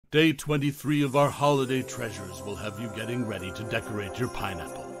Day 23 of our holiday treasures will have you getting ready to decorate your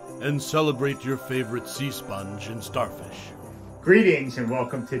pineapple and celebrate your favorite sea sponge and starfish. Greetings and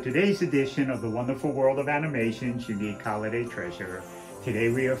welcome to today's edition of the wonderful world of animation's unique holiday treasure. Today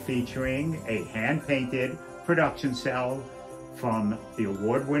we are featuring a hand-painted production cell from the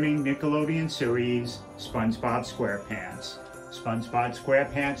award-winning Nickelodeon series, SpongeBob SquarePants. SpongeBob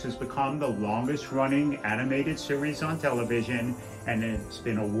SquarePants has become the longest-running animated series on television, and it's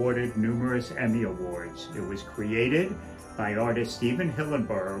been awarded numerous Emmy Awards. It was created by artist Steven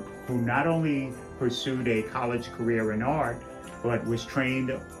Hillenburg, who not only pursued a college career in art, but was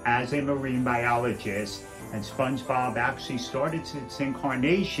trained as a marine biologist, and SpongeBob actually started its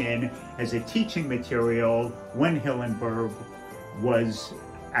incarnation as a teaching material when Hillenburg was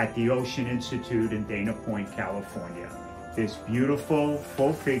at the Ocean Institute in Dana Point, California. This beautiful,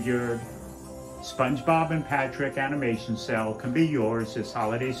 full-figured SpongeBob and Patrick animation cell can be yours this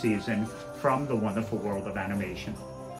holiday season from the wonderful world of animation.